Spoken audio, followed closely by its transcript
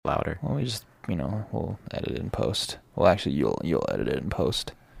louder. Well, we just, we'll edit it in post. Well, actually, you'll edit it in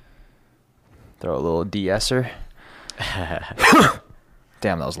post. Throw a little de-esser.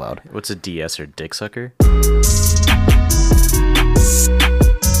 Damn, that was loud. What's a DS or dick sucker?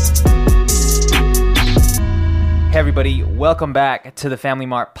 Hey, everybody. Welcome back to the Family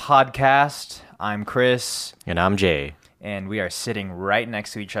Mart podcast. I'm Chris. And I'm Jay. And we are sitting right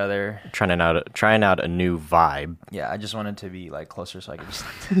next to each other. Trying out a new vibe. Yeah, I just wanted to be closer so I could just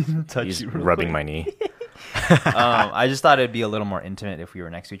touch He's you real rubbing quick. my knee. I just thought it'd be a little more intimate if we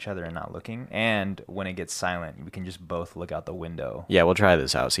were next to each other and not looking. And when it gets silent, we can just both look out the window. Yeah, we'll try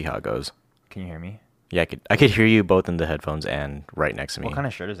this out, see how it goes. Can you hear me? Yeah, I could hear you both in the headphones and right next to me. What kind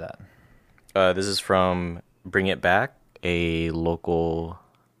of shirt is that? This is from Bring It Back, a local...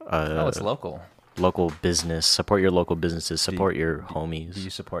 It's local. Local business. Support your local businesses. Support your homies. Do you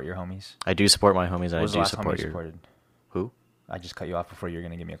support your homies? I do support my homies, and What was I the do last homie support you your... supported? Who? I just cut you off before you were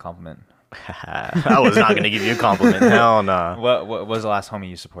going to give me a compliment. I was not going to give you a compliment. Hell no. What was the last homie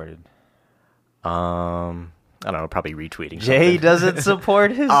you supported? I don't know, probably retweeting Jay something. doesn't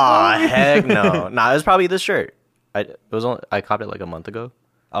support his Aw, homie. heck no. Nah, it was probably this shirt. I copped it like a month ago.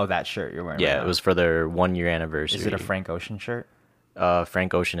 Oh, that shirt you're wearing Yeah, right now. it was for their 1 year anniversary. Is it a Frank Ocean shirt?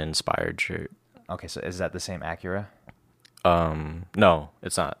 Frank Ocean inspired shirt. Okay, so is that the same Acura? No,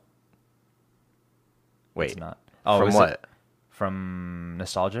 it's not. Wait, It's not. Oh, from is what? it from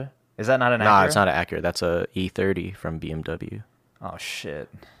Nostalgia? Is that not an Acura? Nah, it's not an Acura. That's a E30 from BMW. Oh, shit.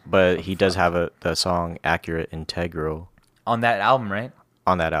 But he does have the song Acura Integral On that album, right?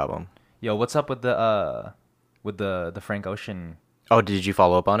 on that album. Yo, what's up with the Frank Ocean? Oh, did you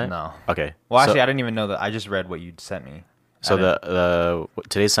follow up on it? No. Okay. Well, actually, So- I didn't even know that. I just read what you sent me. So I didn't-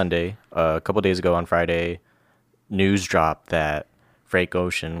 today's Sunday. A couple days ago on Friday, news dropped that Frank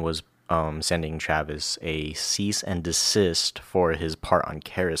Ocean was sending Travis a cease and desist for his part on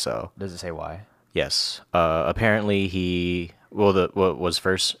Carousel. Does it say why? Yes. Apparently what was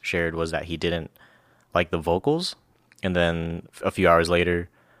first shared was that he didn't like the vocals, and then a few hours later,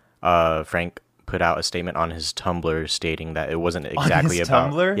 Frank put out a statement on his Tumblr stating that it wasn't exactly his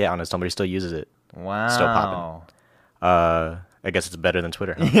about. Tumblr? Yeah, on his Tumblr, he still uses it. Wow. Still popping. I guess it's better than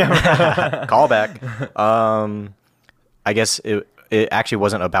Twitter. Huh? Call back. I guess it actually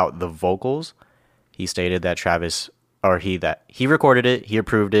wasn't about the vocals. He stated that he recorded it, he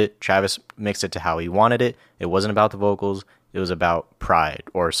approved it, Travis mixed it to how he wanted it. It wasn't about the vocals. It was about pride,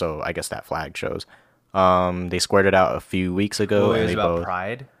 or so I guess that flag shows. They squared it out a few weeks ago. Oh, it and was they about both,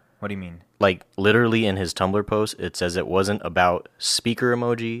 pride? What do you mean? like literally in his Tumblr post, it says it wasn't about speaker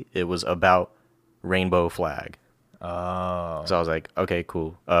emoji. It was about rainbow flag. Oh. So I was like, okay,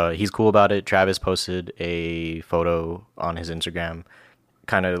 cool. He's cool about it. Travis posted a photo on his Instagram,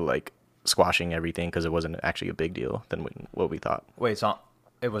 kind of like squashing everything because it wasn't actually a big deal than what we thought. Wait, so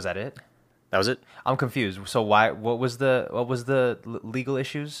was that it? That was it. I'm confused. So why? What was the legal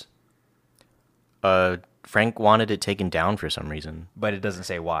issues? Frank wanted it taken down for some reason. But it doesn't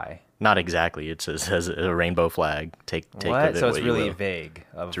say why. Not exactly. It says a rainbow flag. Take What? of it So it's what you really will. vague.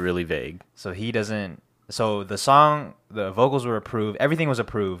 It's really vague. So he doesn't. So the song, the vocals were approved. Everything was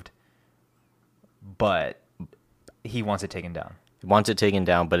approved. But he wants it taken down. He wants it taken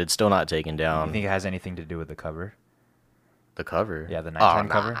down, but it's still not taken down. You think it has anything to do with the cover? The cover? Yeah, the nighttime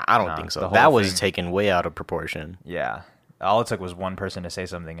cover? I don't Nah, think the so. whole That was thing. taken way out of proportion. Yeah. All it took was one person to say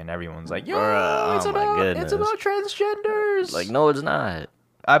something, and everyone's like, "Yo, Bruh, it's oh my about goodness. transgenders." Like, no, it's not.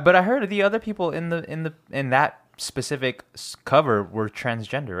 But I heard the other people in that specific cover were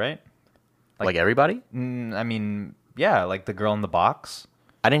transgender, right? Like everybody? I mean, yeah, like the girl in the box.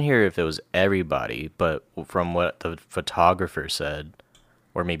 I didn't hear if it was everybody, but from what the photographer said,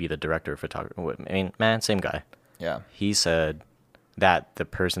 or maybe the director of photography, I mean, man, same guy. Yeah. He said that the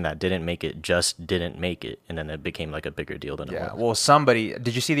person that didn't make it just didn't make it, and then it became like a bigger deal than it Yeah. was. Well, somebody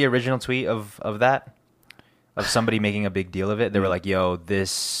did you see the original tweet of that? Of somebody making a big deal of it? They were like, "Yo,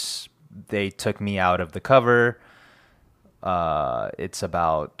 they took me out of the cover. It's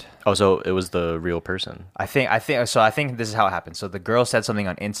about." Oh, so it was the real person. I think this is how it happened. So the girl said something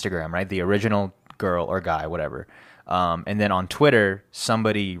on Instagram, right? The original girl or guy, whatever. And then on Twitter,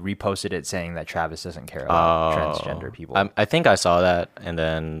 somebody reposted it saying that Travis doesn't care about transgender people. I think I saw that, and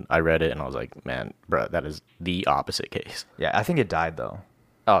then I read it, and I was like, man, bro, that is the opposite case. Yeah, I think it died though,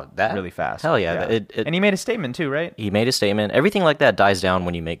 Oh, that? really fast. Hell yeah. And he made a statement too, right? He made a statement. Everything like that dies down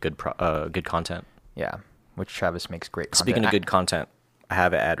when you make good content. Yeah, which Travis makes great content. Speaking of good content, I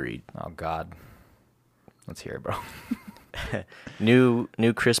have an ad read. Oh God, let's hear it, bro. New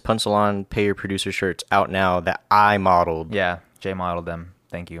Chris Punsalon Pay Your Producer shirts out now that I modeled. Yeah, Jay modeled them.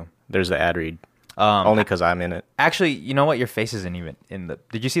 Thank you. There's the ad read. Only because I'm in it. Actually, you know what? Your face isn't even in the.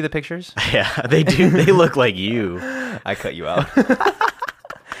 Did you see the pictures? Yeah, they do. They look like you. I cut you out.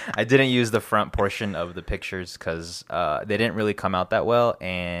 I didn't use the front portion of the pictures because they didn't really come out that well,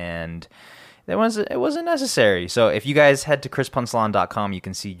 and it wasn't necessary. So if you guys head to chrispunsalon.com, you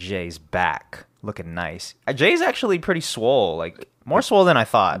can see Jay's back looking nice. Jay's actually pretty swole, like more swole than I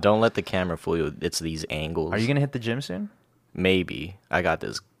thought. Don't let the camera fool you. It's these angles. Are you gonna hit the gym soon? Maybe. I got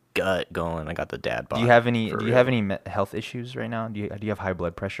this gut going. I got the dad bod. Do you have any health issues right now? Do you have high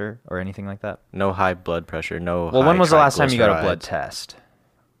blood pressure or anything like that? No high blood pressure. No. Well, when was the last time you got a triglycerides. blood test?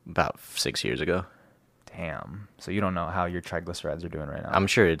 About 6 years ago. Damn. So you don't know how your triglycerides are doing right now. I'm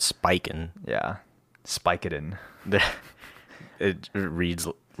sure it's spiking. Yeah. Spike it in. It reads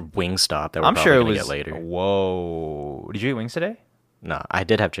Wingstop that we're I'm probably sure it gonna was. get later. Whoa. Did you eat wings today? No, I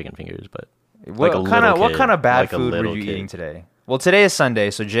did have chicken fingers, but What kind of bad like a food were little you kid. eating today? Well, today is Sunday,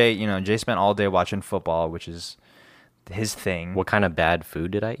 so Jay spent all day watching football, which is his thing. What kind of bad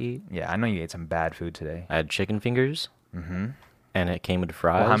food did I eat? Yeah, I know you ate some bad food today. I had chicken fingers. Mm-hmm. And it came with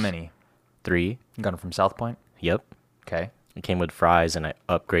fries. Well, how many? 3. You got them from South Point? Yep. Okay. It came with fries, and I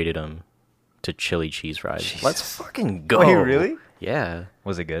upgraded them to chili cheese fries. Jesus. Let's fucking go. Wait, really? Yeah.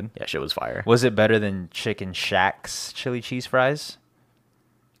 Was it good? Yeah, shit was fire. Was it better than Chicken Shack's chili cheese fries?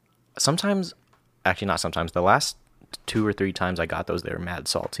 Sometimes, actually not sometimes, the last 2 or 3 times I got those, they were mad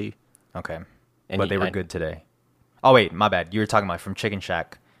salty. Okay. And But they were good today. Oh, wait, my bad. You were talking about from Chicken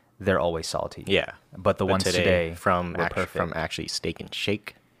Shack. They're always salty. Yeah. But the ones today from were perfect. from actually Steak and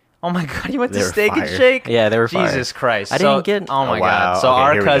Shake. Oh my God! You went to They were Steak and fire. Shake? Yeah, they were fire. Jesus Christ! I didn't get- Oh my oh, wow. God! So Okay,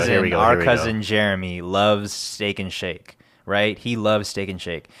 our here we go, cousin, here we go, our here we go. cousin Jeremy loves Steak and Shake. Right? He loves Steak and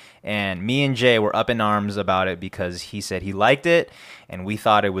Shake, and me and Jay were up in arms about it because he said he liked it, and we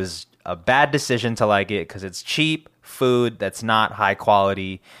thought it was a bad decision to like it because it's cheap food that's not high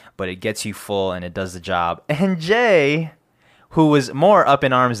quality, but it gets you full and it does the job. And Jay, who was more up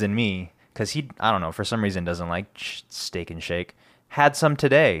in arms than me, because I don't know, for some reason doesn't like Steak and Shake, had some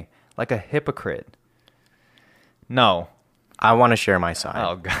today, like a hypocrite. No. I want to share my side.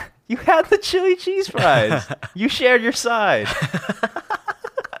 Oh, God. You had the chili cheese fries. You shared your side.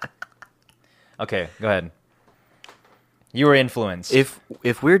 Okay, go ahead. You were influenced.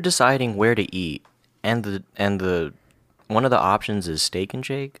 If we're deciding where to eat, and the one of the options is Steak and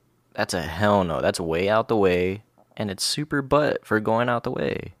Shake, that's a hell no. That's way out the way, and it's super butt for going out the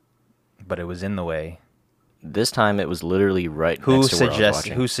way. But it was in the way. This time it was literally right next to where I was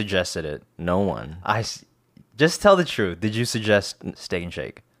watching. Who suggested it? No one. Just tell the truth. Did you suggest Steak and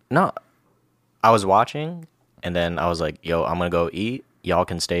Shake? No. I was watching, and then I was like, yo, I'm going to go eat. Y'all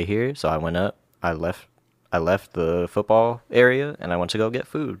can stay here. So I went up. I left the football area, and I went to go get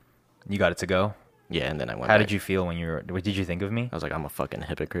food. You got it to go? Yeah, and then I went How back. did you feel when you were... What did you think of me? I was like, I'm a fucking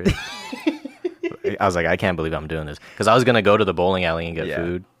hypocrite. I was like, I can't believe I'm doing this. Because I was going to go to the bowling alley and get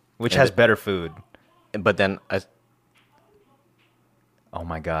food. Which And has better food. But then Oh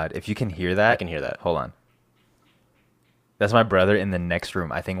my God. If you can hear that... I can hear that. Hold on. That's my brother in the next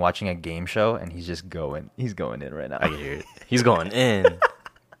room, I think, watching a game show, and he's just going... He's going in right now. I can hear it. He's going in.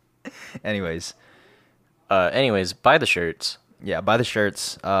 Anyways, buy the shirts. yeah, buy the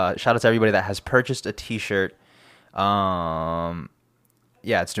shirts. Shout out to everybody that has purchased a T-shirt. Yeah,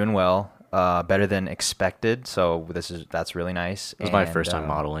 it's doing well. Better than expected. So that's really nice. It was my first time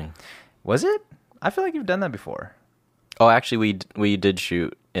modeling. Was it? I feel like you've done that before. Oh, actually, we did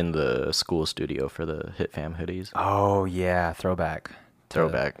shoot in the school studio for the Hit Fam hoodies. Oh yeah, throwback.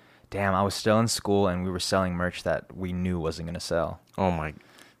 Throwback. Damn, I was still in school and we were selling merch that we knew wasn't gonna sell. Oh my!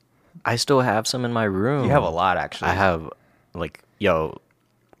 I still have some in my room. You have a lot, actually. I have, like, yo,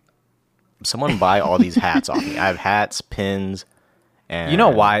 someone buy all these hats off me. I have hats, pins, and You know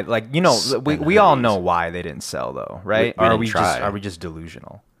why? Like, you know, we all hoodies. know why they didn't sell, though, right? We Or didn't try. are we just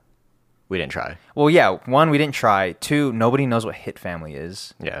delusional? We didn't try. Well, yeah. 1, we didn't try. 2, nobody knows what Hit Family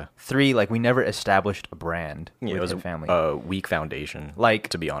is. Yeah. 3, like, we never established a brand Yeah, with it was Hit Family. a weak foundation. Like,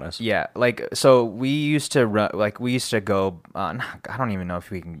 to be honest. Yeah, like, so we used to run, like, we used to go, I don't even know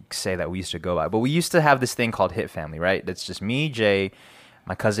if we can say that we used to go by, but we used to have this thing called Hit Family, right? That's just me, Jay,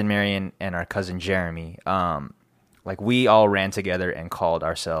 my cousin Marion, and our cousin Jeremy. Like, we all ran together and called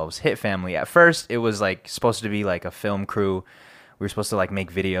ourselves Hit Family. At first, it was, like, supposed to be, like, a film crew. We were supposed to, like,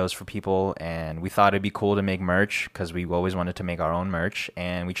 make videos for people, and we thought it'd be cool to make merch because we always wanted to make our own merch,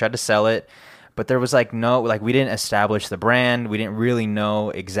 and we tried to sell it. But there was, like, no, like, we didn't establish the brand. We didn't really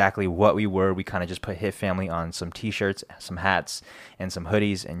know exactly what we were. We kind of just put Hit Family on some T-shirts, some hats, and some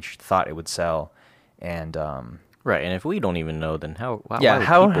hoodies, and thought it would sell. And Right, and if we don't even know, then how? Why yeah, would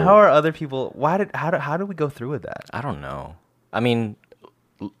how people- are other people? How did we go through with that? I don't know. I mean,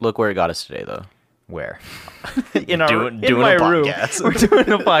 look where it got us today, though. Where? Doing my a room. podcast. We're doing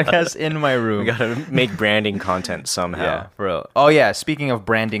a podcast in my room. We gotta make branding content somehow. Yeah, for real. Oh yeah, speaking of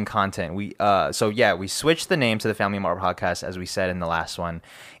branding content, we switched the name to the Family Mart podcast as we said in the last one,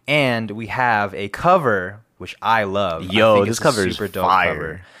 and we have a cover which I love. Yo, I think this it's a cover is super dope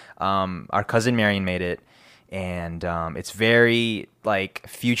fire. cover. Our cousin Marion made it, and it's very like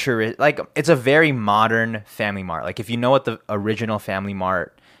futuristic. Like it's a very modern Family Mart. Like if you know what the original Family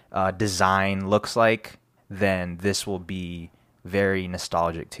Mart design looks like, then this will be very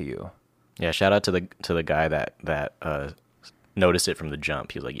nostalgic to you. Yeah, shout out to the guy that noticed it from the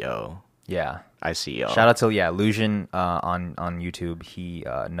jump. He was like, "Yo, Yeah. I see y'all." Shout out to Lucian on YouTube. He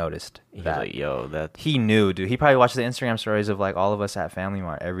noticed He was that. like, "Yo, that." He knew, dude. He probably watched the Instagram stories of like all of us at Family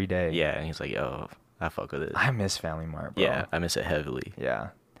Mart every day. Yeah, and he's like, "Yo, I fuck with it." I miss Family Mart, bro. Yeah, I miss it heavily. Yeah.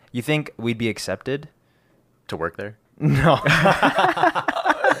 You think we'd be accepted? To work there? No.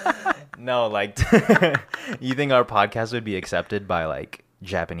 No, like you think our podcast would be accepted by like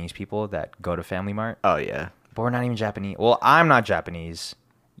Japanese people that go to Family Mart? Oh yeah. But we're not even Japanese. Well, I'm not Japanese.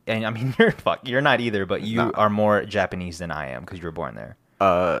 And I mean you're not either, but you Nah. are more Japanese than I am because you were born there.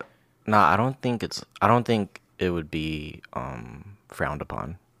 Nah, I don't think it would be frowned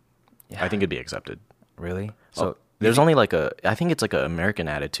upon. Yeah. I think it'd be accepted. Really? So There's only like I think it's like an American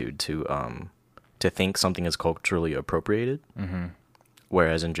attitude to think something is culturally appropriated. Mm-hmm.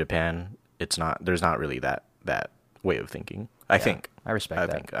 Whereas in Japan, it's not. There's not really that way of thinking. I think. I respect that.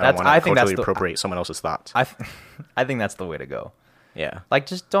 I don't That's- want I to think that's culturally the- appropriate someone else's thoughts. I think that's the way to go. Yeah. Like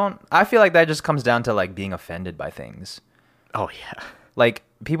just don't I feel like that just comes down to like being offended by things. Oh yeah. Like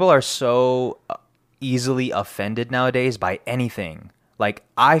people are so easily offended nowadays by anything. Like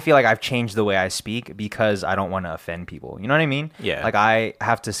I feel like I've changed the way I speak because I don't want to offend people. You know what I mean? Yeah. Like I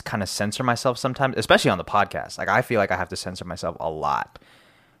have to kind of censor myself sometimes, especially on the podcast. Like I feel like I have to censor myself a lot.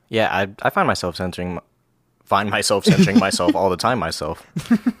 Yeah. I find myself censoring myself all the time. Myself.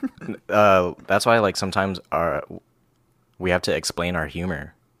 That's why like sometimes we have to explain our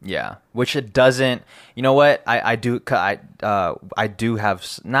humor. Yeah, which it doesn't. You know what? I do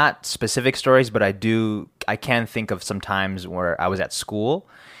have not specific stories, but I can think of some times where I was at school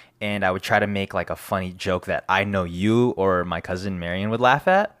and I would try to make like a funny joke that I know you or my cousin Marion would laugh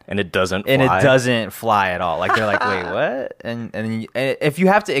at, And it doesn't and fly. it doesn't fly at all. Like they're like, wait, what? And if you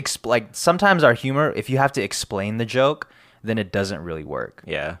have to like sometimes our humor, if you have to explain the joke, then it doesn't really work.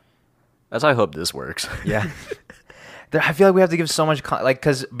 Yeah. That's why I hope this works. Yeah. I feel like we have to give so much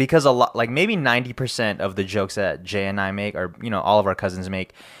because a lot, like maybe 90% of the jokes that Jay and I make, or all of our cousins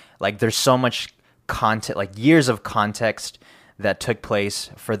make, like there's so much content, like years of context that took place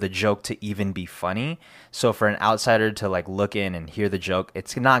for the joke to even be funny. So for an outsider to like look in and hear the joke,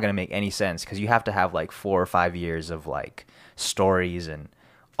 it's not gonna make any sense because you have to have like 4 or 5 years of like stories and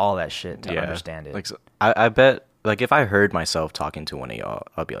all that shit to understand it. Like I bet like if I heard myself talking to one of y'all,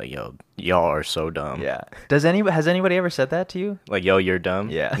 I'll be like, "Yo, y'all are so dumb." Yeah. Has anybody ever said that to you? Like, "Yo, you're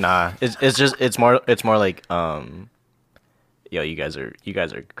dumb." Yeah. Nah. It's more like yo, you guys are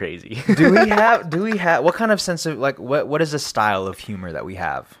crazy. Do we have what kind of sense of like what is the style of humor that we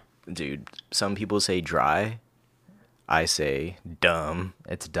have? Dude, some people say dry. I say dumb.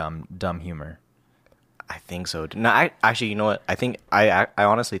 It's dumb humor. I think so. No, I actually, you know what? I think I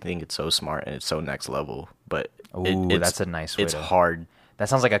honestly think it's so smart and it's so next level. But Ooh, it's, that's a nice way It's to- hard. That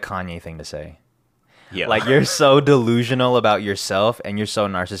sounds like a Kanye thing to say. Yeah. Like you're so delusional about yourself and you're so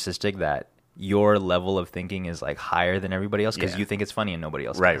narcissistic that your level of thinking is like higher than everybody else because Yeah. you think it's funny and nobody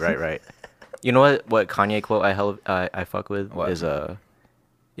else. Right, does. right, right. You know what Kanye quote I fuck with What? is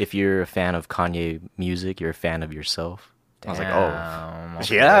if you're a fan of Kanye music, you're a fan of yourself. I was like, Damn, oh,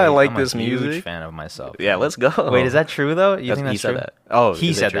 okay. yeah, I like I'm this a huge music. fan of myself. Yeah, let's go. Wait, is that true though? You think He that's said true? that. Oh, he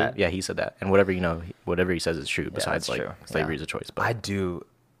is it said true? that. Yeah, he said that. And whatever he says is true. Besides, that's like true. slavery Yeah. is a choice. But I do.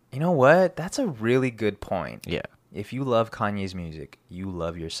 You know what? That's a really good point. yeah, If you love Kanye's music, you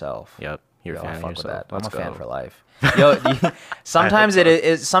love yourself. yep. You're Yo, a I fan of fuck with yourself. that. Let's I'm a fan go. for life. Yo, sometimes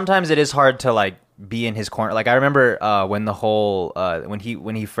so. sometimes it is hard to like be in his corner. Like I remember when the whole when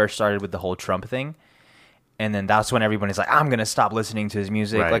he first started with the whole Trump thing, and then that's when everybody's like, I'm gonna stop listening to his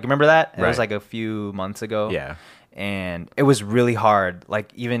music. Right. Like remember that? It was Right. like a few months ago. Yeah. And it was really hard.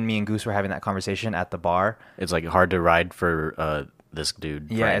 Like even me and Goose were having that conversation at the bar. It's like hard to ride for this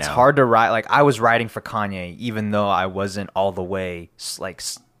dude. Yeah, right it's now. hard to ride. Like I was riding for Kanye, even though I wasn't all the way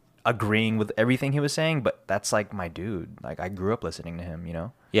agreeing with everything he was saying. But that's like my dude. Like I grew up listening to him. You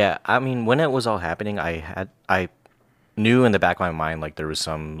know? Yeah, I mean, when it was all happening, I knew in the back of my mind like there was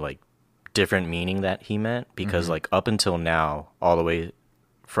some like different meaning that he meant because like up until now, all the way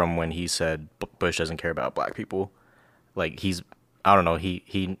from when he said Bush doesn't care about black people, like I don't know,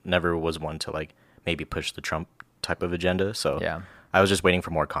 he never was one to like maybe push the Trump type of agenda. So Yeah. I was just waiting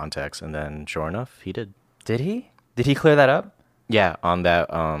for more context, and then sure enough, he did. Did he? Did he clear that up? Yeah, on that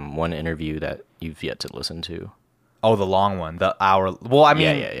one interview that you've yet to listen to. Oh, the long one, the hour. Well, I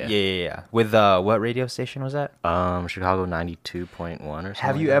mean, Yeah. yeah. With what radio station was that? Chicago 92.1 or something.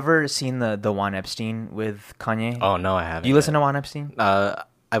 Have you ever seen the Juan Epstein with Kanye? Oh no, I haven't. You listen to Juan Epstein?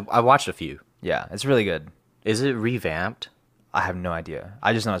 I watched a few. Yeah, it's really good. Is it revamped? I have no idea.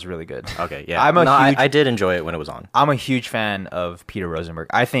 I just know it's really good. Okay, yeah. I did enjoy it when it was on. I'm a huge fan of Peter Rosenberg.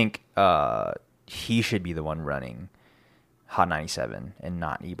 I think he should be the one running Hot 97 and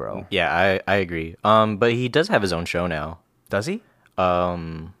not Ebro. Yeah, I agree. But he does have his own show now. Does he?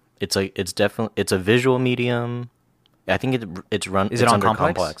 It's definitely a visual medium. I think it's run. Is it on under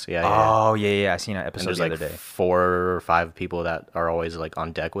Complex? Yeah. Oh yeah. I seen an And episode there's the like other day. 4 or 5 people that are always like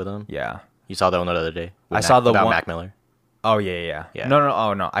on deck with him. Yeah. You saw that one the other day. I saw the about one Mac Miller. Oh yeah. Yeah. No.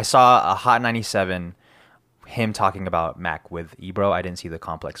 Oh no. I saw a Hot 97. Him talking about Mac with Ebro. I didn't see the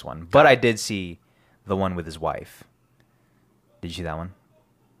Complex one, but I did see the one with his wife. Did you see that one?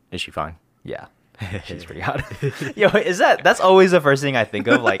 Is she fine? Yeah. She's pretty hot. Yo, that's always the first thing I think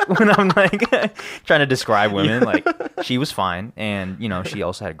of, like when I'm like trying to describe women. Like she was fine, and she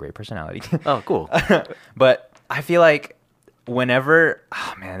also had a great personality. Oh, cool. But I feel like whenever,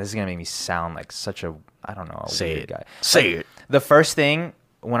 oh man, this is gonna make me sound like such a Say weird it. guy. Say Like, it. The first thing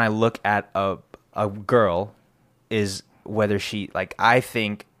when I look at a girl is whether she, like, I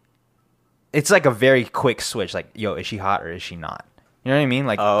think it's like a very quick switch. Like, yo, is she hot or is she not? You know what I mean?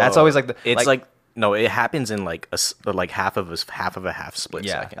 Like that's always like it's like no, it happens in like half of a half split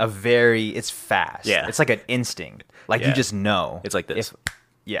second. It's fast. Yeah. It's like an instinct. Like you Yeah. just know. It's like this.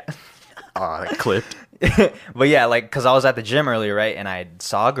 Yeah. Oh, it clipped. But yeah, like, because I was at the gym earlier, right? And I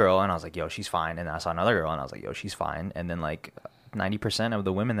saw a girl and I was like, yo, she's fine. And then I saw another girl and I was like, yo, she's fine. And then like 90% of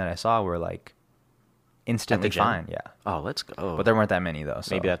the women that I saw were like instantly gym? fine. Yeah. Oh, let's go. But there weren't that many though.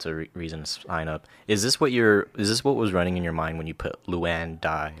 So. Maybe that's a reason to sign up. Is this what was running in your mind when you put Luann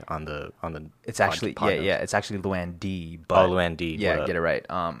Dye on the It's actually pod notes? yeah. It's actually Luann D. But Luann D. Yeah, What up? get it right.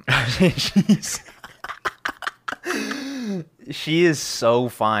 She is so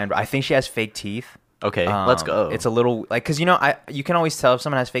fine. But I think she has fake teeth. Okay, let's go. It's a little like, because you can always tell if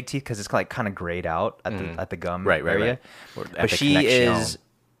someone has fake teeth because it's like kind of grayed out at the gum area. Or at But the she connection.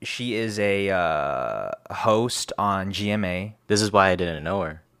 is a host on GMA. This is why I didn't know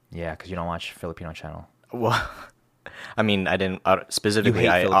her. Yeah, because you don't watch Filipino channel. Well, I mean, I didn't specifically. You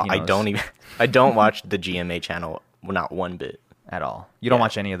hate I Filipinos. don't even. I don't watch the GMA channel. Not one bit. At all. You don't Yeah.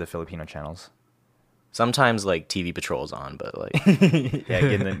 watch any of the Filipino channels. Sometimes like TV Patrol's on, but like Yeah,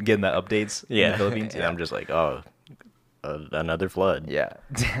 getting the updates in the Philippines. and I'm just like, oh, another flood. Yeah.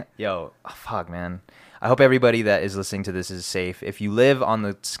 Yo, fuck, man. I hope everybody that is listening to this is safe. If you live on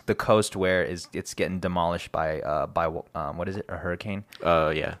the coast where it's getting demolished by what is it? A hurricane?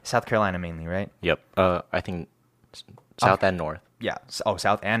 Yeah. South Carolina mainly, right? Yep. I think south and north Yeah. Oh,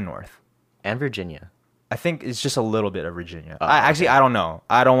 south and north. and Virginia. I think it's just a little bit of Virginia. Oh, Actually, okay. I don't know.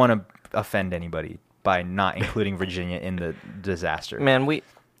 I don't want to offend anybody by not including Virginia in the disaster. Man,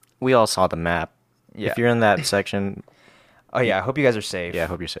 we all saw the map. Yeah. If you're in that section, Oh yeah, I hope you guys are safe. yeah, I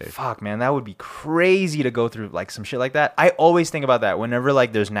hope you're safe. Fuck, man, that would be crazy to go through like some shit like that. I always think about that whenever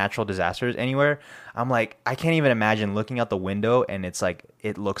like there's natural disasters anywhere. I'm like, I can't even imagine looking out the window and it's like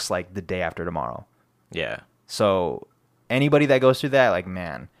it looks like the day after tomorrow. Yeah. So anybody that goes through that, like,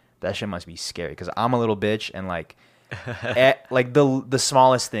 man, that shit must be scary because I'm a little bitch and like, like the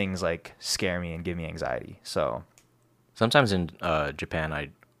smallest things like scare me and give me anxiety. So Sometimes in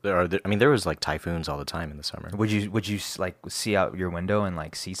Japan, there was like typhoons all the time in the summer. would you like see out your window and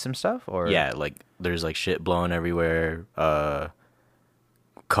like see some stuff or Yeah, like there's like shit blowing everywhere,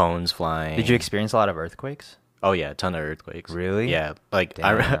 cones flying. Did you experience a lot of earthquakes? Oh yeah, a ton of earthquakes. Really? Yeah, like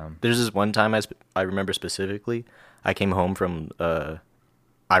Damn. there's this one time I remember specifically. I came home from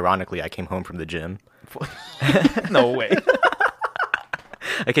ironically I came home from the gym. No way.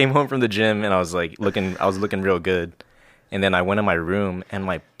 I came home from the gym and I was looking real good. And then I went in my room and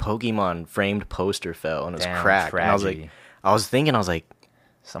my Pokemon framed poster fell and it was Damn, cracked. And I was tragedy. like, I was like,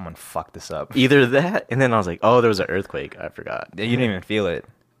 Someone fucked this up. either that, and then I was like, oh, there was an earthquake. I forgot. You didn't even feel it.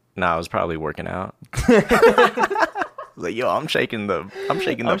 Nah, I was probably working out. Like, yo, I'm shaking the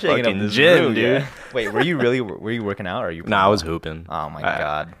shaking up fucking this gym, room, dude. yeah. Wait, were you working out or are you? Nah, I was hooping. Oh my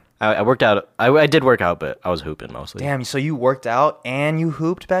god. I worked out. I did work out, but I was hooping mostly. Damn. So you worked out and you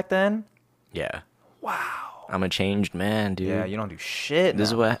hooped back then? Yeah. Wow. I'm a changed man, dude. Yeah, you don't do shit.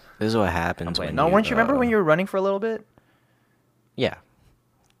 This now. is what happens. Wait, When no, weren't you remember when you were running for a little bit? Yeah.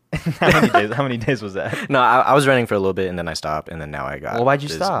 How many days was that? No, I was running for a little bit and then I stopped and then now I got. Well, why'd you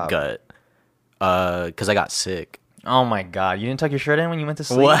this stop? Gut. Because I got sick. Oh my god, you didn't tuck your shirt in when you went to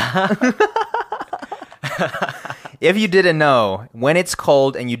sleep? What? If you didn't know, when it's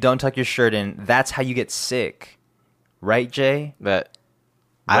cold and you don't tuck your shirt in, that's how you get sick. Right, Jay? That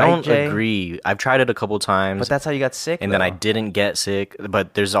I Right, don't Jay? agree. I've tried it a couple times, But that's how you got sick. and then I though. didn't get sick.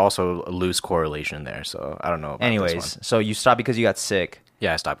 But there's also a loose correlation there, so I don't know. About this Anyways, one. so you stopped because you got sick,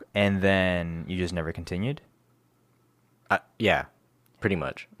 Yeah, I stopped. and then you just never continued? Yeah, pretty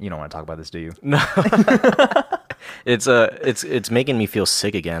much. You don't want to talk about this, do you? It's making me feel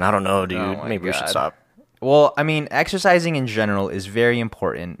sick again. I don't know, dude. Oh my Maybe we should God. stop. Well, I mean, exercising in general is very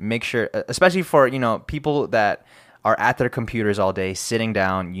important. Make sure, especially for, people that are at their computers all day, sitting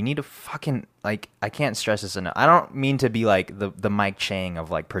down, you need to fucking, like, I can't stress this enough. I don't mean to be like the Mike Chang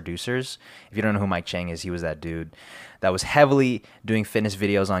of, like, producers. If you don't know who Mike Chang is, he was that dude that was heavily doing fitness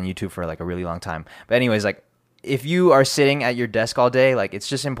videos on YouTube for, like, a really long time. But anyways, like, if you are sitting at your desk all day, like, it's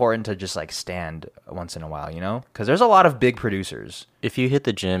just important to just, like, stand once in a while, Because there's a lot of big producers. If you hit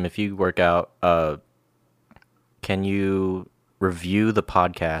the gym, if you work out, can you review the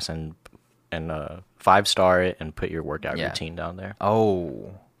podcast and 5-star it and put your workout Yeah. routine down there?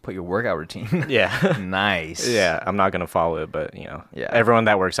 Oh, put your workout routine. Yeah. Nice. Yeah, I'm not gonna follow it, but Yeah. everyone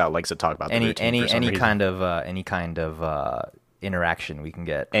that works out likes to talk about the routine for some reason. any kind of interaction we can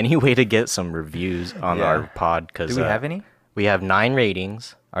get. Any way to get some reviews on Yeah. our pod? Because Do we have any? We have 9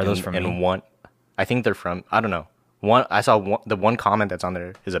 ratings. Are those and, from and me? one? I think they're from. I don't know. I saw the one comment that's on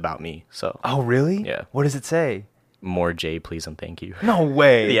there is about me. So Oh, really? Yeah. What does it say? more Jay, please and thank you. No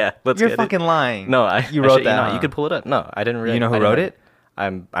way. Yeah, let's You're get it. fucking lying. No, you I wrote shit that. not. huh? You could pull it up. No, I didn't. You know who I didn't wrote it?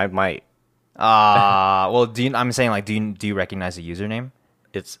 I might. Well, I'm saying, like, do you recognize the username?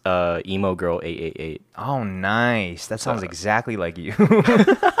 It's emo girl 888. Oh, nice. That sounds exactly like you.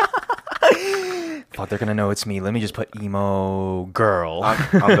 Fuck, they're gonna know it's me. Let me just put emo girl.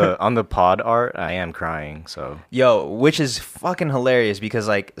 on the pod art, I am crying. So Yo, which is fucking hilarious because,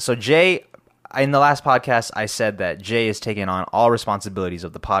 like, so Jay, in the last podcast, I said that Jay is taking on all responsibilities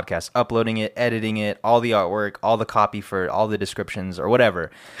of the podcast, uploading it, editing it, all the artwork, all the copy for all the descriptions or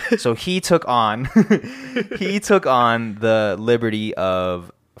whatever. So he took on the liberty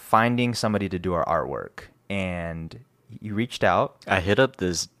of finding somebody to do our artwork, and you reached out. I hit up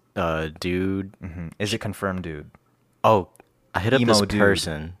this dude. Is it confirmed, dude? Oh, I hit up Emo this dude.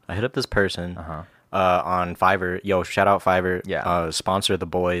 person. On Fiverr. Yo, shout out Fiverr. Yeah. Sponsor the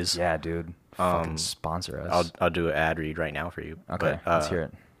boys. Yeah, dude. Fucking sponsor us. I'll do an ad read right now for you. Okay, But, let's hear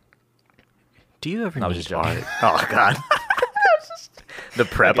it. Do you ever I was need just joking. art? Oh God. The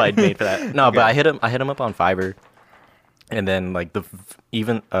prep I'd made for that. No, but I hit him up on Fiverr, and then like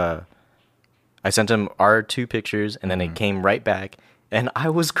I sent him our 2 pictures, and then it came right back, and I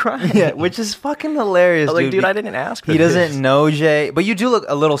was crying. Yeah, which is fucking hilarious, I was like, dude. dude, I didn't ask for He this. doesn't know Jay, but you do look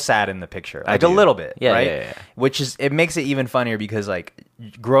a little sad in the picture, like a do. little bit, Yeah, right? yeah. Which is, it makes it even funnier because, like,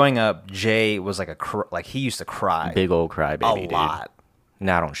 growing up, Jay was like like he used to cry Big old crybaby, a dude. lot.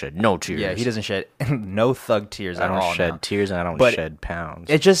 Now I don't shed no tears. Yeah, he doesn't shed no thug tears I at don't all. shed now. tears, and I don't But shed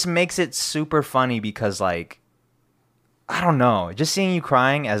pounds. It just makes it super funny because, like, I don't know, just seeing you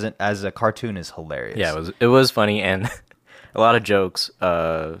crying as a cartoon is hilarious. Yeah, it was funny, and a lot of jokes.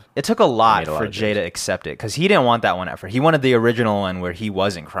 It took a lot made a lot for of Jay jokes. to accept it because he didn't want that one at first. He wanted the original one where he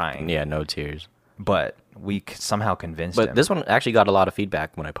wasn't crying. Yeah, no tears. But we somehow convinced But him. this one actually got a lot of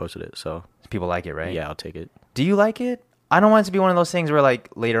feedback when I posted it, so People like it, right? yeah, I'll take it. Do you like it? I don't want it to be one of those things where, like,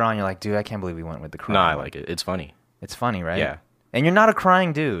 later on you're like, dude, I can't believe we went with the crying. No, I one." like it. It's funny. It's funny, right? Yeah. And you're not a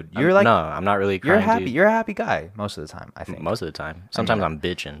crying dude. You're No, I'm not really you're crying. happy. dude. You're a happy guy most of the time. I think Most of the time. Sometimes I'm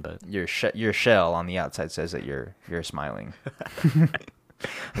bitching, but your shell on the outside says that you're smiling.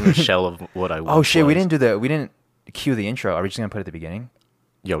 I'm a shell of what I was. Oh shit, we didn't cue the intro. Are we just gonna put it at the beginning?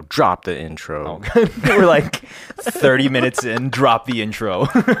 Yo, drop the intro. We're like 30 minutes in. Drop the intro.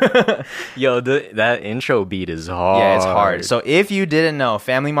 Yo, that intro beat is hard. Yeah, it's hard. So if you didn't know,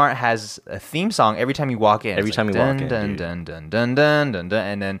 Family Mart has a theme song every time you walk in. Every It's time like, you walk in, dun, dude. dun, dun, dun, dun, dun, dun.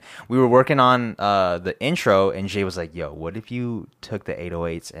 And then we were working on the intro, and Jay was like, "Yo, what if you took the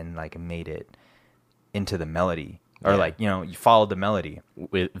 808s and like made it into the melody, or Yeah. like you followed the melody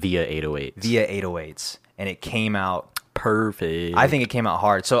via 808. via 808s, and it came out." Perfect. I think it came out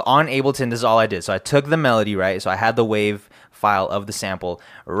hard. So on Ableton, this is all I did. So I took the melody, right? So I had the wave file of the sample,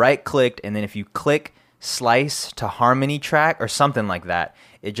 right clicked, and then if you click slice to harmony track or something like that,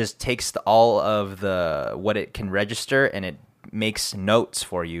 it just takes all of the what it can register and it makes notes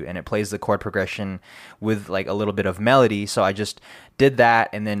for you, and it plays the chord progression with like a little bit of melody. So I just did that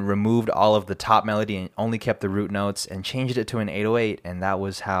and then removed all of the top melody and only kept the root notes and changed it to an 808, and that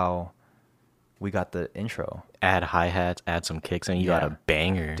was how we got the intro. Add hi-hats, add some kicks, and you got a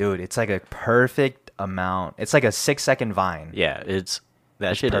banger. Dude, it's like a perfect amount. It's like a 6-second Vine. Yeah,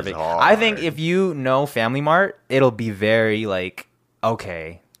 that shit Perfect. is hard. I think if you know Family Mart, it'll be very like,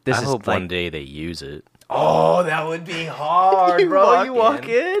 okay, this I is hope like, one day they use it. oh, that would be hard, bro. You walk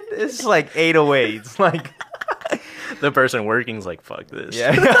in, it's like 808s. Like, The person working's like, fuck this.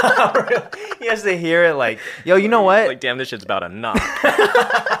 yeah. He has to hear it like, yo, you know what? Like, damn, this shit's about to knock.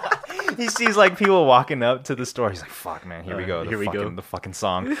 He sees like people walking up to the store. He's like, "Fuck, man, here we go. Here we go. The fucking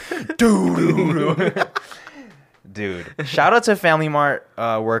song, dude." Shout out to Family Mart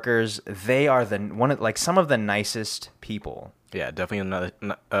workers. They are some of the nicest people. Yeah, definitely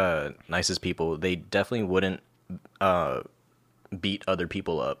nicest people. They definitely wouldn't beat other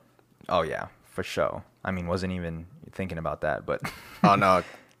people up. Oh yeah, for sure. I mean, wasn't even thinking about that, but Oh no.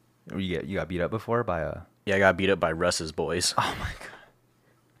 you got beat up before by a. Yeah, I got beat up by Russ's boys. Oh my god.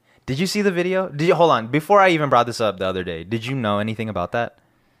 Did you see the video? Hold on? Before I even brought this up the other day, did you know anything about that?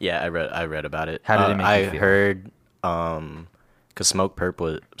 Yeah, I read about it. How did it make you feel? I heard because Smoke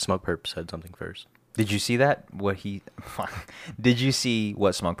Perp said something first. Did you see that? Did you see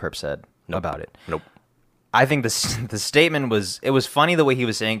what Smoke Perp said about it? Nope. I think the statement was funny the way he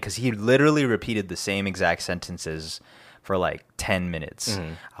was saying, because he literally repeated the same exact sentences for like 10 minutes.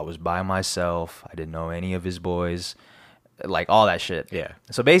 Mm-hmm. I was by myself. I didn't know any of his boys. Like all that shit. Yeah.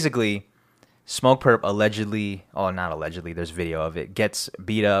 So basically, Smoke Perp not allegedly, there's video of it, gets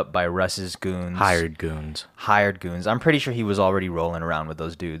beat up by Russ's goons. Hired goons. I'm pretty sure he was already rolling around with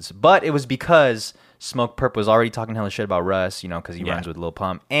those dudes. But it was because Smoke Perp was already talking hella shit about Russ, because he runs with Lil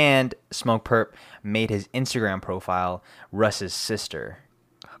Pump. And Smoke Perp made his Instagram profile Russ's sister.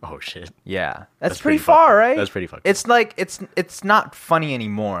 Oh shit. Yeah. That's pretty far, right? That's pretty fucked. It's like, it's not funny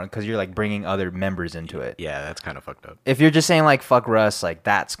anymore because you're like bringing other members into it. Yeah, that's kind of fucked up. If you're just saying like fuck Russ, like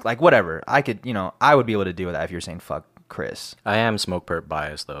that's like whatever. I could, I would be able to deal with that if you're saying fuck Chris. I am Smoke Perp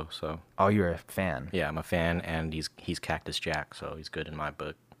biased though, so. Oh, you're a fan. Yeah, I'm a fan, and he's Cactus Jack, so he's good in my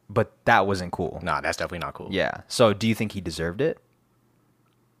book. But that wasn't cool. Nah, that's definitely not cool. Yeah. So do you think he deserved it?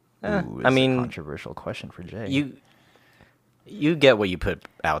 Ooh, I mean, a controversial question for Jay. You get what you put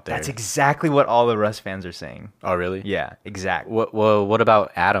out there. That's exactly what all the Russ fans are saying. Oh, really? Yeah, exactly. What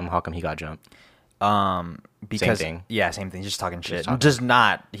about Adam? How come he got jumped? Because Same thing. Yeah, same thing. Just talking shit.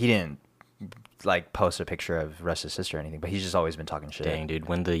 talking. He didn't like post a picture of Russ's sister or anything, but he's just always been talking shit. Dang, dude,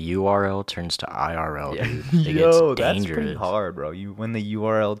 when the URL turns to IRL, dude, it Yo, gets that's dangerous. pretty hard, bro. When the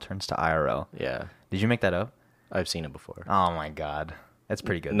URL turns to IRL. Yeah, Did you make that up? I've seen it before. Oh my god, that's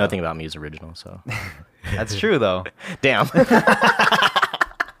pretty good. Nothing about me is original, so. That's true though. Damn. I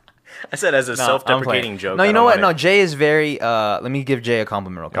said as a self-deprecating joke. No, you know what? No, Jay is very. Let me give Jay a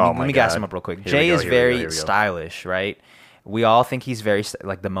compliment real quick. Oh Let me gas him up real quick. Here we Jay go, is here we go, very here we go. stylish, right? We all think he's very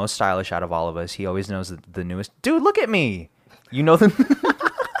like the most stylish out of all of us. He always knows the newest. Dude, look at me. You know the.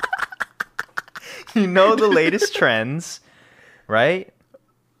 You know the latest trends, right?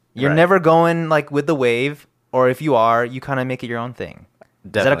 You're Right. never going like with the wave, or if you are, you kind of make it your own thing.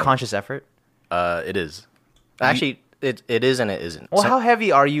 Is that a Definitely. conscious effort? It is. Actually, it is and it isn't. Well, how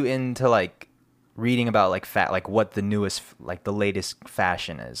heavy are you into like reading about like what the newest, like the latest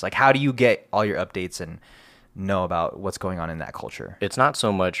fashion is? Like, how do you get all your updates and know about what's going on in that culture? It's not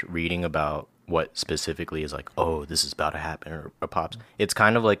so much reading about what specifically is like, oh, this is about to happen or pops. It's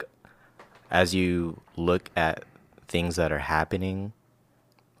kind of like as you look at things that are happening,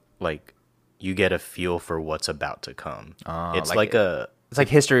 like you get a feel for what's about to come. It's like It's like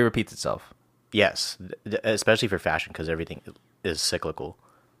history repeats itself. yes, especially for fashion because everything is cyclical.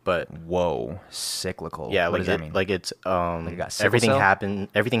 But Whoa, cyclical. yeah, what like does that mean? like it's you got sickle everything cell?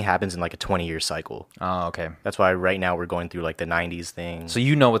 everything happens in like a 20-year cycle. Oh, okay. That's why right now we're going through like the 90s thing. So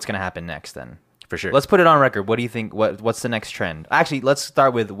you know what's gonna happen next, then? For sure. Let's put it on record. What do you think? What's the next trend? Actually, let's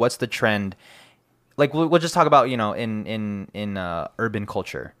start with what's the trend. Like we'll just talk about in urban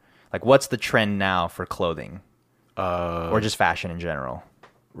culture. Like what's the trend now for clothing, or just fashion in general?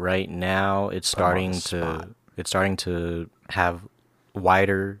 Right now it's Put 'em on starting the to have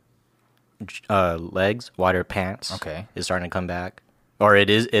wider legs, wider pants. Okay. Is starting to come back. Or it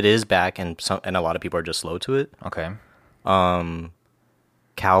is back and a lot of people are just slow to it. Okay.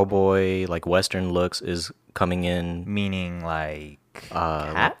 Cowboy, like Western looks is coming in. Meaning like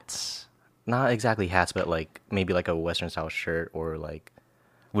hats? Not exactly hats, but like maybe like a Western style shirt or like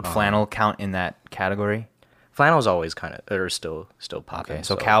Would flannel count in that category? flannel's always kind of or still popping. Okay.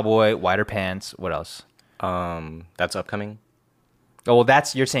 So cowboy, wider pants. What else? That's upcoming. Oh, well,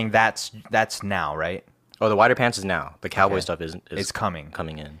 you're saying that's now, right? Oh, the wider pants is now. The cowboy Okay. stuff is It's coming.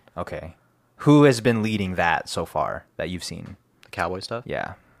 coming in. Okay. Who has been leading that so far that you've seen? The cowboy stuff.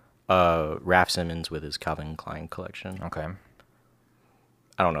 Yeah. Raph Simmons with his Calvin Klein collection. Okay.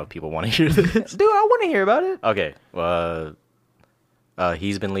 I don't know if people want to hear this. Dude, I want to hear about it. Okay.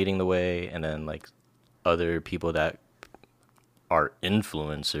 He's been leading the way, and then like other people that are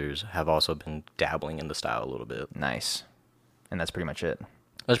influencers have also been dabbling in the style a little bit. Nice. And that's pretty much it.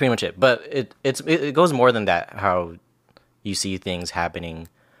 That's pretty much it. But it goes more than that. How you see things happening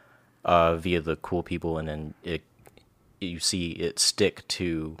via the cool people, and then you see it stick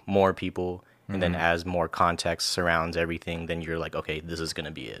to more people, and then as more context surrounds everything, then you're like, okay, this is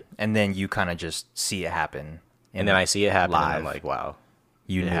gonna be it. And then you kind of just see it happen. And then I see it happen, live. and I'm like, wow,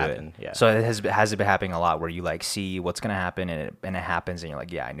 You it knew happened. it. Yeah. So has it been happening a lot where you like see what's gonna happen and it happens and you're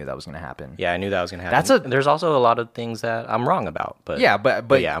like, yeah, I knew that was gonna happen. Yeah, I knew that was gonna happen. There's also a lot of things that I'm wrong about, but Yeah,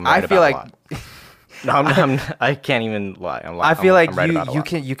 but yeah, I'm right I feel about like a lot. No, I can't even lie. I feel like I'm right about a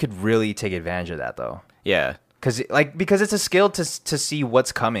lot. you could really take advantage of that though. Yeah, Because it's a skill to see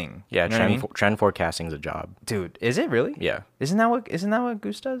what's coming. yeah. You know what I mean? Trend forecasting is a job. Dude, is it really? Yeah. Isn't that what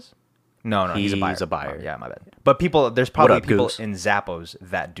Goose does? No, he's a buyer. He's a buyer. Oh, yeah, my bad. But there's probably up, people Goose? in Zappos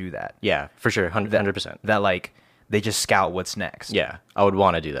that do that. Yeah, for sure, 100%. That like they just scout what's next. Yeah, I would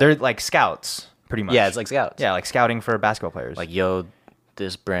want to do that. They're like scouts, pretty much. Yeah, it's like scouts. Yeah, like scouting for basketball players. Like, yo,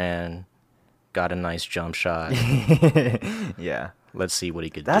 this brand got a nice jump shot. yeah. Let's see what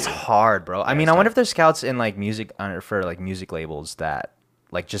he could That's do. hard, bro. I mean, I it's wonder tough. if there's scouts in like music for like music labels that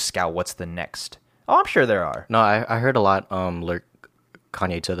like just scout what's the next. Oh, I'm sure there are. No, I heard a lot. Lurk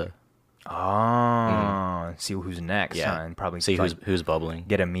Kanye to the See who's next. yeah, Huh? And probably see like, who's bubbling.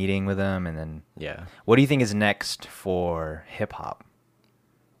 get a meeting with them, and then Yeah, what do you think is next for hip hop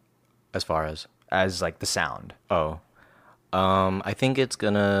as far as as like the sound? I think it's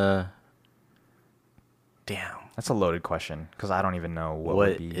gonna. Damn, That's a loaded question because I don't even know what what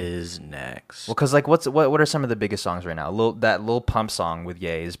would be. is next? Well, because like what are some of the biggest songs right now? That Lil Pump song with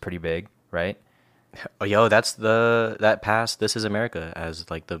Ye is pretty big, right? Oh, yo, that's that passed This Is America as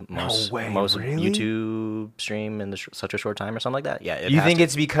like the most way, most really? YouTube stream in such a short time or something like that. Yeah, You think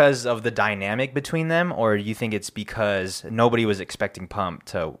it's because of the dynamic between them, or you think it's because nobody was expecting Pump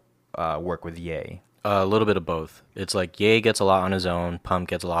to work with Ye? a little bit of both. It's like Ye gets a lot on his own, Pump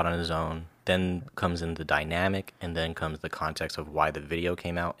gets a lot on his own. Then comes in the dynamic, and then comes the context of why the video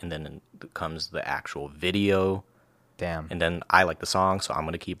came out, and then comes the actual video. Damn, And then I like the song, so I'm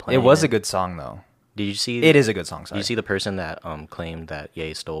gonna keep playing. it was a good song though. Did you see? It is a good song. Did Sorry. you see the person that claimed that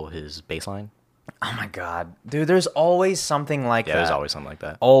Ye stole his bass line? Oh my god, dude! There's always something like Yeah, that. there's always something like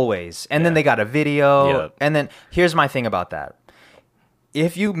that. Always. And then Yeah. they got a video. Yep. And then here's my thing about that.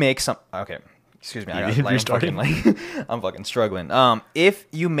 If you make some okay, excuse me, You're starting? I'm fucking struggling. If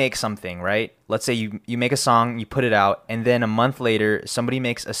you make something, right? Let's say you make a song, you put it out, and then a month later somebody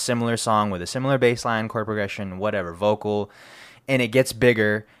makes a similar song with a similar bass line, chord progression, whatever, vocal, and it gets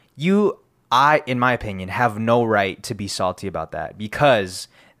bigger, in my opinion, have no right to be salty about that because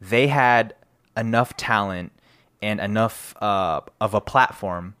they had enough talent and enough of a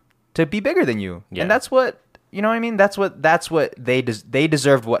platform to be bigger than you. Yeah. And that's what, you know what I mean? That's what they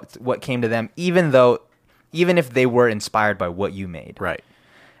deserved what came to them, even if they were inspired by what you made. Right.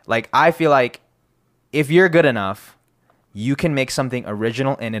 Like, I feel like if you're good enough, you can make something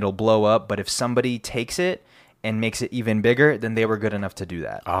original and it'll blow up. But if somebody takes it and makes it even bigger, then they were good enough to do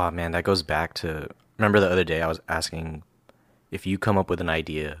that. Oh man, that goes back to, remember the other day I was asking if you come up with an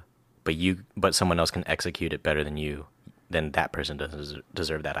idea, but someone else can execute it better than you, then that person doesn't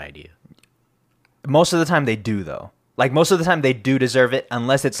deserve that idea. Most of the time they do, though. Like, most of the time they do deserve it,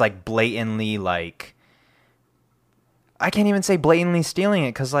 unless it's like blatantly, like, I can't even say blatantly stealing it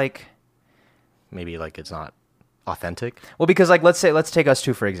because, like, Maybe like it's not authentic. well, because like let's take us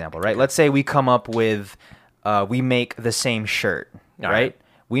two for example, right? Let's say we come up with we make the same shirt, All right? right.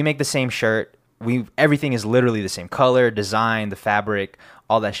 We make the same shirt. Everything is literally the same color, design, the fabric,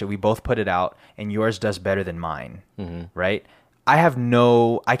 all that shit. We both put it out, and yours does better than mine, right? I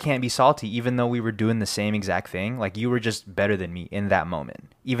can't be salty, even though we were doing the same exact thing. Like, you were just better than me in that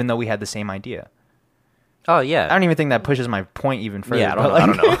moment, even though we had the same idea. Oh yeah. I don't even think that pushes my point even further. Yeah, I but,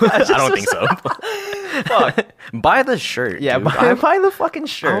 don't know. like- I don't think so. Fuck. Buy the shirt. Yeah, dude. buy the fucking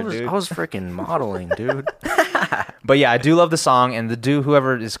shirt, dude. I was freaking modeling, dude. But yeah, I do love the song, and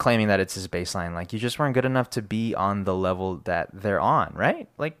whoever is claiming that it's his bass line, like, you just weren't good enough to be on the level that they're on, right?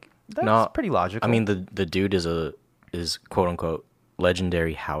 Like, that's pretty logical. I mean, the dude is quote unquote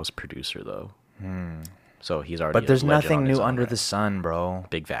legendary house producer though. So he's already. but there's a legend nothing on new his own, under right? the sun, bro.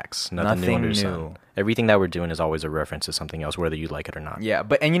 Big facts. Nothing new Nothing under the new. sun. Everything that we're doing is always a reference to something else, whether you like it or not. Yeah,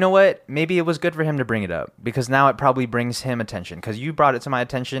 and you know what? Maybe it was good for him to bring it up, because now it probably brings him attention, because you brought it to my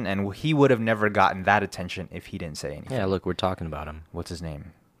attention, and he would have never gotten that attention if he didn't say anything. Yeah, look, we're talking about him. What's his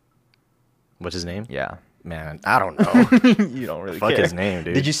name? What's his name? Yeah. Man, I don't know. You don't really Fuck care. his name,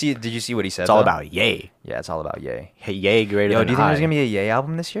 dude. Did you see what he said? It's all though? about Ye. Yeah, it's all about Ye. Hey, Ye greater Yo, than do you think I. there's gonna be a Ye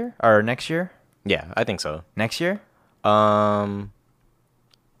album this year or next year? Yeah, I think so. Next year? No,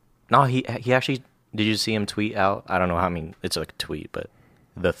 he actually. Did you see him tweet out? I don't know how. I mean, it's like a tweet, but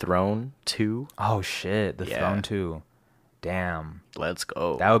The Throne 2. Oh shit, The Yeah. Throne 2. Damn, Let's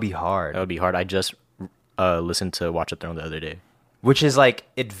go. that would be hard. That would be hard. I just listened to Watch the Throne the other day. Which is like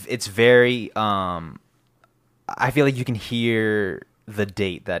it's very I feel like you can hear the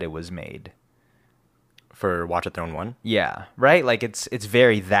date that it was made. For Watch the Throne 1? Yeah, right? Like it's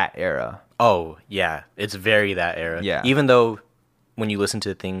very that era. Oh, yeah. It's very that era. Yeah. Even though when you listen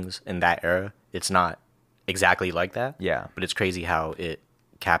to things in that era, it's not exactly like that. Yeah. But it's crazy how it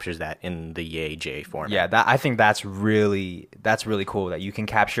captures that in the Ye J format. Yeah, I think that's really cool that you can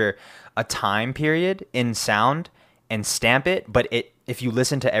capture a time period in sound and stamp it, but if you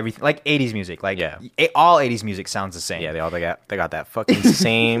listen to everything like 80s music, like Yeah. all 80s music sounds the same. Yeah, they got that fucking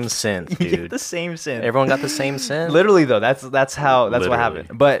same synth, You get dude. the same synth. Everyone got the same synth. Literally though, that's what Literally.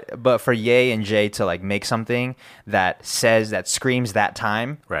 happened. But for Ye and Jay to like make something that screams that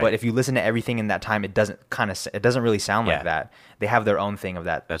time, Right. but if you listen to everything in that time, it doesn't really sound like Yeah. that. They have their own thing of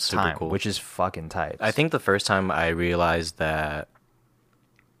that That's super time, cool. which is fucking tight. I think the first time I realized that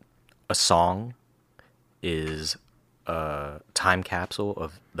a song is a time capsule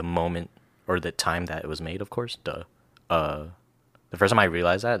of the moment or the time that it was made, of course. Duh. The first time I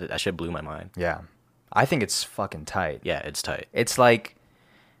realized that shit blew my mind. Yeah, I think it's fucking tight. Yeah, it's tight. It's like,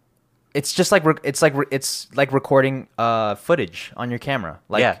 it's just like it's like recording footage on your camera.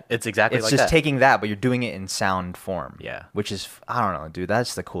 Like, Yeah, it's exactly it's like just that. taking that, but you're doing it in sound form. Yeah. which is I don't know, dude.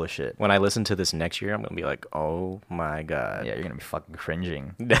 That's the coolest shit. When I listen to this next year, I'm gonna be like, oh my god. Yeah, you're gonna be fucking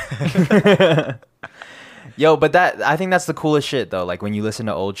cringing. Yo, but I think that's the coolest shit though. Like when you listen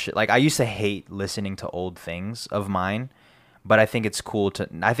to old shit. Like I used to hate listening to old things of mine, but I think it's cool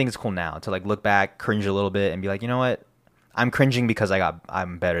now to like look back, cringe a little bit, and be like, you know what? I'm cringing because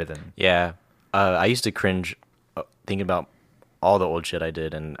I'm better than. Yeah. I used to cringe thinking about all the old shit I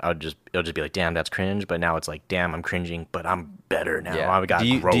did, and it'll just be like, damn, that's cringe. But now it's like, damn, I'm cringing, but I'm better now. Yeah. I've got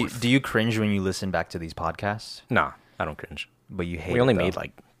growth. Do you cringe when you listen back to these podcasts? Nah, I don't cringe. But you hate. We only it, though. made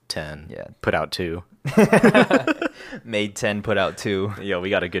like 10. Yeah. Put out 2. Made 10, put out 2. Yo, we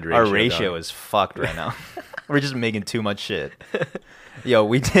got a good ratio. Our ratio going. is fucked right now. We're just making too much shit. Yo,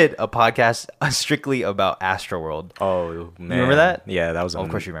 we did a podcast strictly about Astroworld. Oh, man. remember that? Yeah, that was Oh, of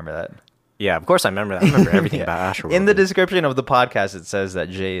course you remember that. Yeah, of course I remember that. I remember everything Yeah. about Astroworld. In the description of the podcast, it says that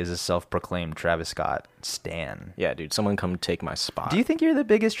Jay is a self-proclaimed Travis Scott stan. Yeah, dude, someone come take my spot. Do you think you're the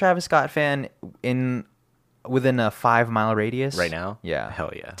biggest Travis Scott fan within a 5-mile radius? Right now? Yeah.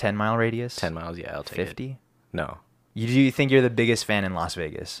 Hell yeah. 10-mile radius? 10 miles? Yeah, I'll take it. 50? No. Do you think you're the biggest fan in Las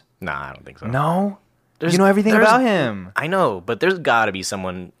Vegas? Nah, I don't think so. No? There's- You know everything there's- about him. I know, but there's got to be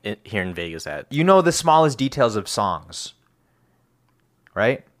someone here in Vegas that... You know the smallest details of songs.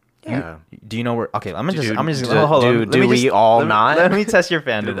 Right? Yeah. Do you know where? Okay, I'm just. Dude, hold on. dude, Let me do we just- all let me- not? Let me test your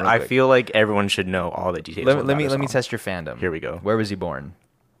fandom. Dude, real I quick. feel like everyone should know all the details. Let about me a let me song. test your fandom. Here we go. Where was he born?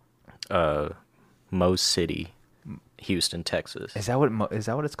 Mo City, Houston, Texas, Is that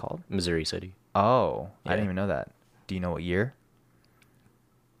what it's called? Missouri City. Oh, I Yeah. didn't even know that. Do you know what year?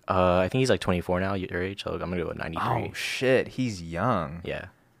 I think he's like 24 now, your age. So I'm gonna go with 93. Oh shit, he's young. Yeah,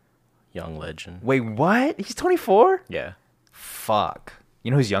 young legend. Wait, what? He's 24? Yeah. Fuck.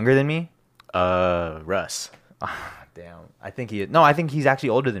 You know who's younger than me? Russ. Damn. I think he. No, I think he's actually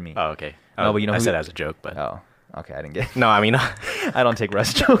older than me. Oh, okay. No, but you know I who- said that as a joke, but Oh, okay. I didn't get. no, I mean, I don't take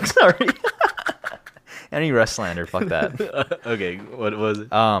Russ jokes. Sorry. Any Russ slander? Fuck that. okay. What was it?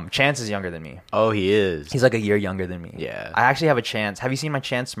 Chance is younger than me. Oh, he is. He's like a year younger than me. Yeah. I actually have a Chance. Have you seen my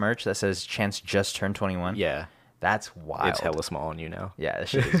Chance merch that says Chance just turned 21? Yeah. That's wild. It's hella small on you now. Yeah, that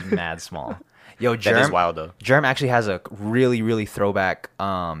shit is mad small. Yo, Germ, That is wild though. Germ actually has a really, really throwback.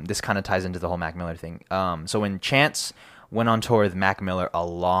 This kind of ties into the whole Mac Miller thing. So when Chance went on tour with Mac Miller a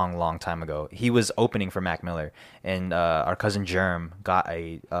long, long time ago, he was opening for Mac Miller, and our cousin Germ got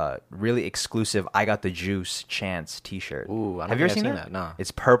a really exclusive "I Got the Juice" Chance T-shirt. Ooh, I don't have you ever think seen I've that? seen that, nah. It's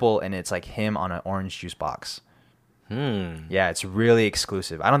purple and it's like him on an orange juice box. Yeah, it's really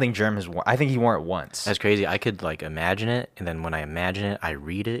exclusive. I don't think Germ has worn. I think he wore it once. That's crazy. I could like imagine it, and then when I imagine it, I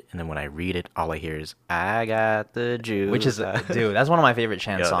read it, and then when I read it, all I hear is "I got the juice," Which is, dude, that's one of my favorite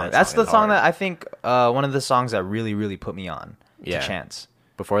Chance Yo, songs. that That's song the is song hard. that I think one of the songs that really, really put me on Yeah. to Chance.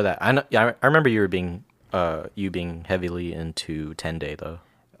 Before that, I know, yeah, I remember you being heavily into 10 Day though.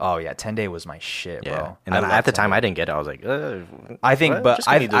 Oh yeah, 10 Day was my shit, Yeah, bro. and then love at the 10 time Day. I didn't get it. I was like, I think, what? but Just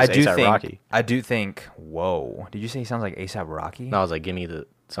give me I this do A$AP think, Rocky. I do think. Whoa, did you say he sounds like ASAP Rocky? No, I was like, give me the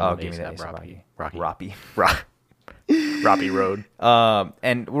Some give me that A$AP Rocky. Rocky Road.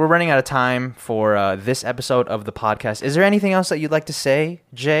 And we're running out of time for this episode of the podcast. Is there anything else that you'd like to say,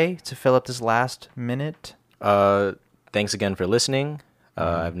 Jay, to fill up this last minute? Thanks again for listening.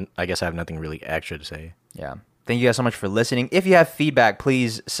 I guess I have nothing really extra to say. Yeah. Thank you guys so much for listening. If you have feedback,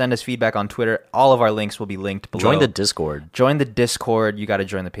 please send us feedback on Twitter. All of our links will be linked below. Join the Discord. Join the Discord. You got to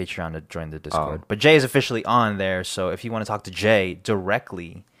join the Patreon to join the Discord. But Jay is officially on there, so if you want to talk to Jay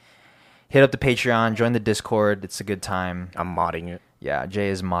directly, hit up the Patreon, join the Discord. It's a good time. I'm modding it. Yeah, Jay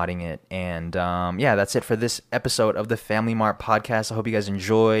is modding it. And yeah, that's it for this episode of the Family Mart podcast. I hope you guys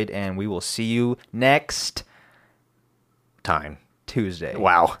enjoyed, and we will see you next time. Tuesday.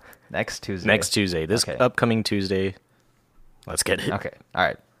 Wow. Next Tuesday. Next Tuesday. This upcoming Tuesday. Let's get it. Okay. All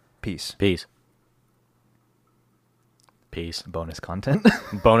right. Peace. Peace. Bonus content.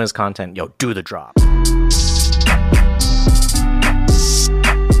 Bonus content. Yo, do the drop.